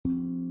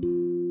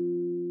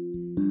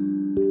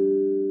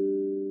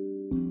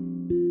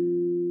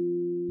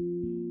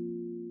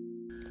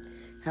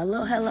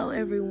Hello, hello,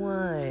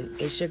 everyone.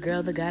 It's your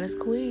girl, the Goddess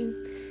Queen.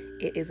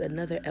 It is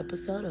another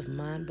episode of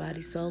Mind,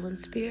 Body, Soul, and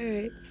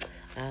Spirit.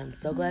 I'm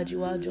so glad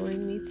you all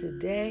joined me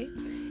today.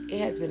 It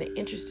has been an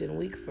interesting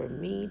week for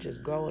me,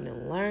 just growing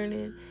and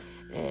learning.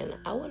 And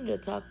I wanted to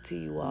talk to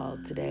you all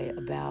today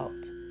about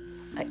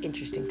an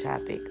interesting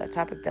topic, a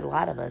topic that a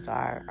lot of us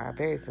are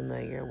very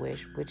familiar with,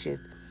 which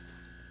is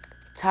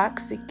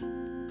toxic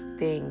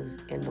things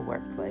in the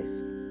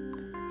workplace.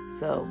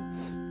 So,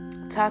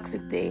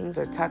 toxic things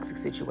or toxic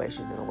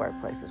situations in the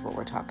workplace is what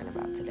we're talking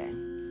about today.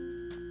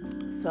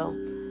 So,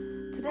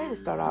 today to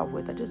start off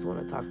with, I just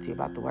want to talk to you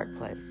about the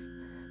workplace.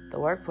 The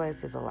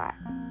workplace is a lot.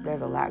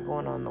 There's a lot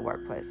going on in the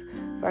workplace.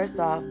 First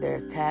off,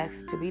 there's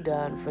tasks to be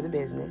done for the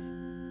business,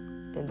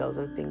 and those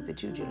are the things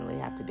that you generally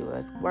have to do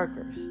as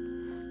workers.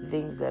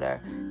 Things that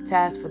are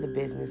tasks for the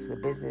business so the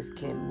business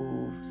can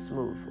move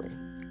smoothly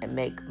and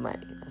make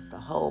money. That's the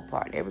whole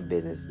part. Every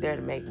business is there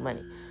to make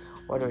money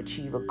or to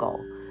achieve a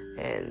goal.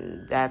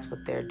 And that's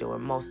what they're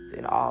doing. Most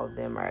and all of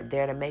them are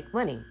there to make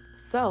money.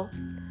 So,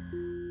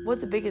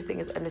 what the biggest thing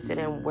is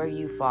understanding where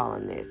you fall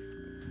in this.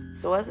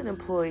 So, as an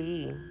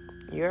employee,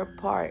 your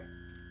part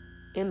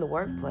in the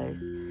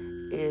workplace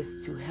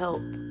is to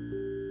help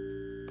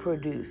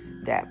produce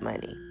that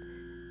money.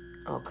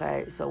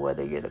 Okay? So,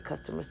 whether you're the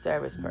customer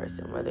service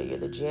person, whether you're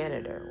the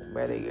janitor,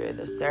 whether you're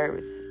the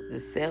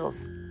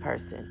sales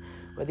person,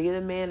 whether you're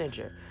the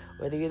manager,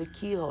 whether you're the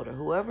key holder,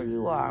 whoever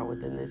you are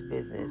within this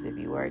business, if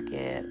you work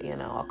at,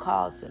 a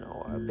call center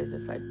or a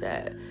business like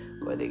that,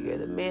 whether you're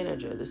the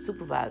manager, the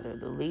supervisor,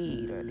 the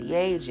lead, or the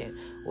agent,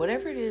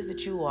 whatever it is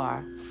that you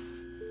are,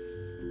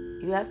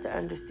 you have to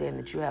understand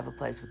that you have a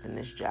place within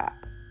this job.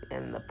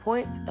 And the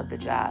point of the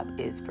job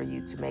is for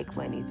you to make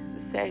money to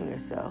sustain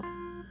yourself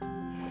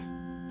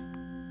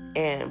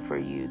and for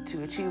you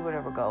to achieve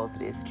whatever goals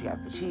it is that you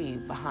have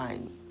achieved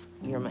behind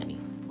your money,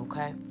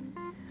 okay?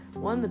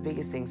 One of the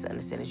biggest things to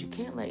understand is you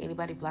can't let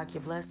anybody block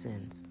your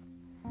blessings.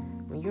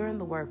 When you're in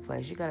the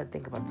workplace, you got to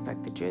think about the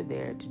fact that you're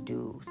there to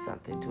do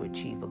something to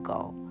achieve a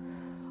goal.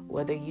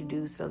 Whether you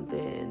do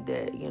something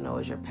that,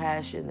 is your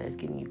passion that's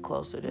getting you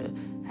closer to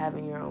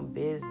having your own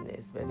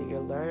business, whether you're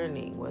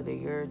learning, whether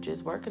you're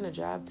just working a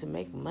job to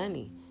make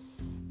money,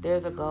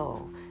 there's a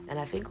goal. And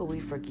I think what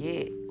we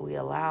forget, we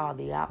allow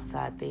the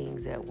outside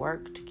things at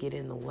work to get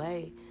in the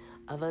way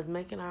of us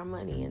making our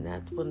money. And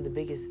that's one of the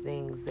biggest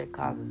things that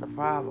causes the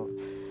problem.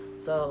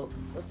 So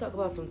let's talk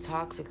about some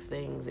toxic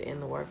things in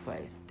the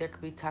workplace. There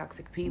could be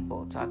toxic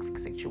people, toxic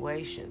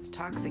situations,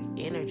 toxic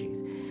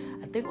energies.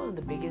 I think one of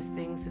the biggest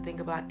things to think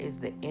about is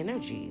the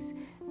energies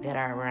that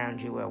are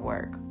around you at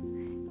work.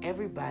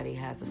 Everybody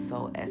has a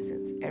soul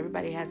essence.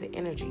 Everybody has an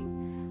energy.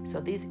 So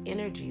these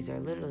energies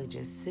are literally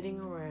just sitting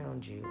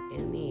around you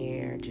in the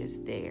air,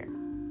 just there.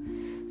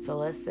 So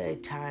let's say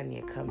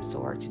Tanya comes to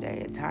work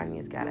today and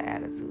Tanya's got an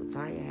attitude.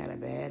 Tanya had a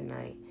bad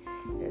night.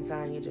 And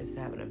Tanya just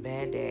having a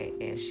bad day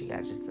and she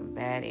got just some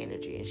bad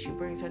energy and she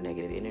brings her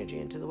negative energy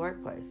into the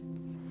workplace.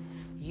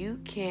 You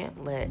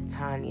can't let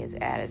Tanya's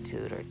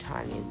attitude or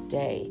Tanya's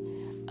day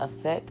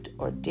affect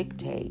or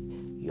dictate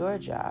your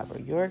job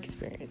or your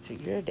experience or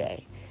your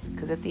day.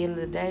 Because at the end of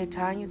the day,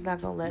 Tanya's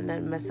not going to let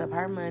nothing mess up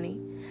her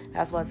money.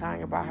 That's why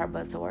Tanya brought her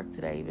butt to work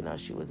today, even though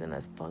she was in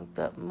a funked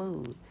up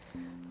mood.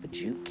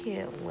 But you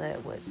can't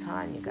let what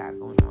Tanya got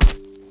going on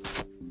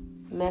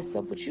mess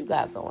up what you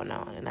got going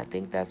on. And I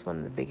think that's one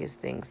of the biggest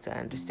things to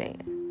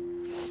understand.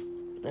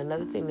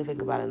 Another thing to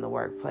think about in the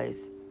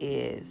workplace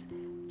is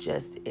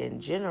just in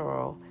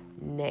general,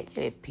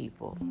 negative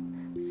people.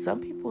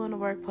 Some people in the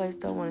workplace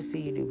don't want to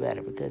see you do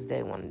better because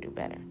they want to do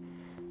better.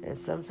 And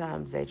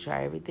sometimes they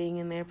try everything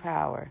in their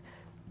power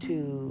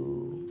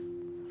to,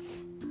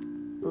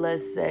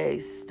 let's say,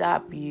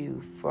 stop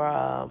you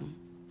from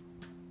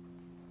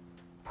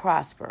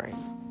prospering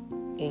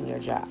in your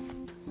job.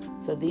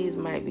 So these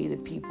might be the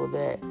people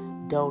that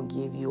don't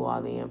give you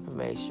all the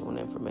information when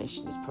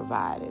information is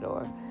provided,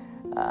 or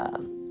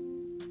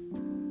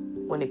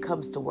when it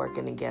comes to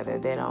working together,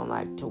 they don't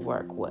like to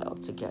work well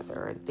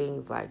together and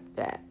things like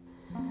that.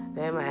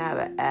 They might have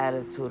an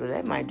attitude, or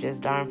they might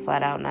just darn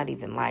flat out not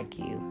even like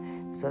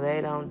you. So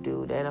they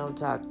don't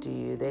talk to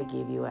you. They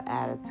give you an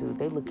attitude.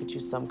 They look at you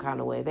some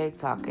kind of way. They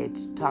talk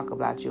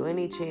about you.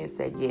 Any chance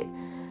they get,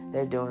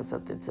 they're doing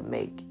something to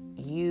make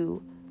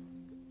you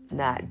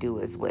not do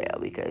as well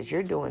because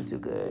you're doing too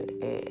good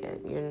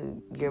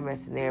and you're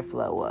messing their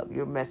flow up.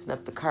 You're messing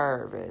up the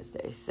curve, as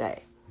they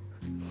say.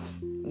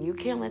 You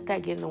can't let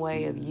that get in the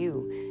way of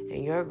you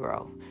and your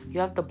growth. You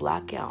have to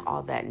block out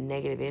all that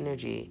negative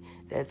energy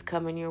that's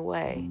coming your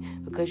way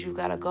because you've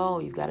got a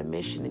goal, you've got a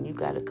mission, and you've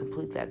got to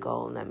complete that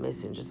goal and that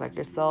mission. Just like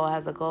your soul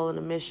has a goal and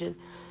a mission,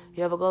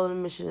 you have a goal and a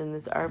mission in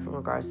this earth in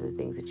regards to the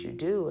things that you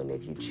do. And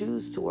if you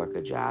choose to work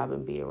a job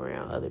and be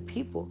around other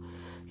people,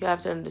 you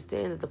have to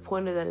understand that the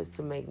point of that is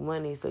to make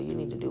money, so you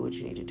need to do what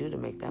you need to do to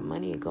make that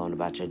money and go on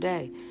about your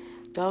day.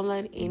 Don't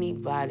let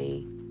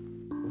anybody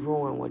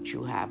ruin what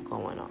you have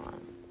going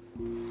on.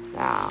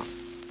 Now,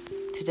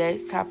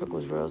 today's topic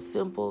was real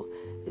simple.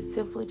 It's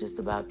simply just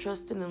about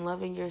trusting and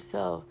loving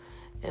yourself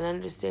and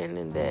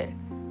understanding that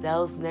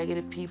those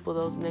negative people,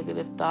 those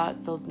negative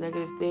thoughts, those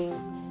negative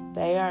things,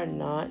 they are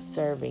not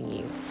serving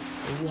you.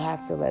 And you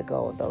have to let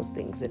go of those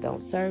things that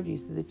don't serve you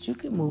so that you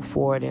can move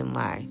forward in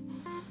life.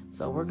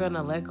 So we're going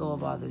to let go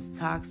of all this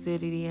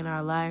toxicity in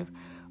our life.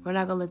 We're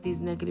not going to let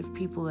these negative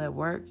people at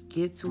work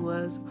get to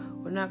us.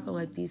 We're not going to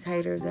let these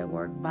haters at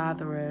work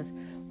bother us.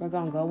 We're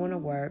going to go into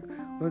work.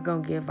 We're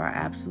going to give our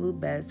absolute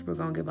best. We're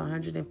going to give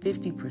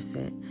 150%.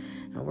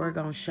 And we're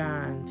going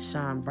to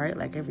shine bright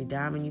like every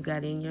diamond you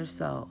got in your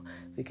soul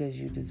because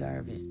you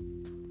deserve it.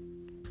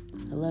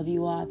 I love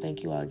you all.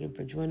 Thank you all again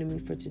for joining me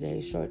for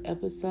today's short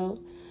episode.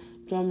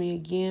 Join me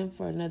again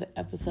for another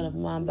episode of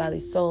Mind, Body,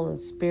 Soul, and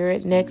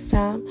Spirit next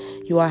time.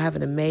 You all have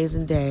an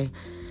amazing day.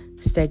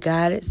 Stay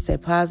guided, stay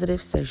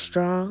positive, stay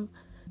strong.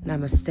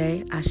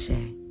 Namaste,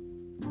 Ashe.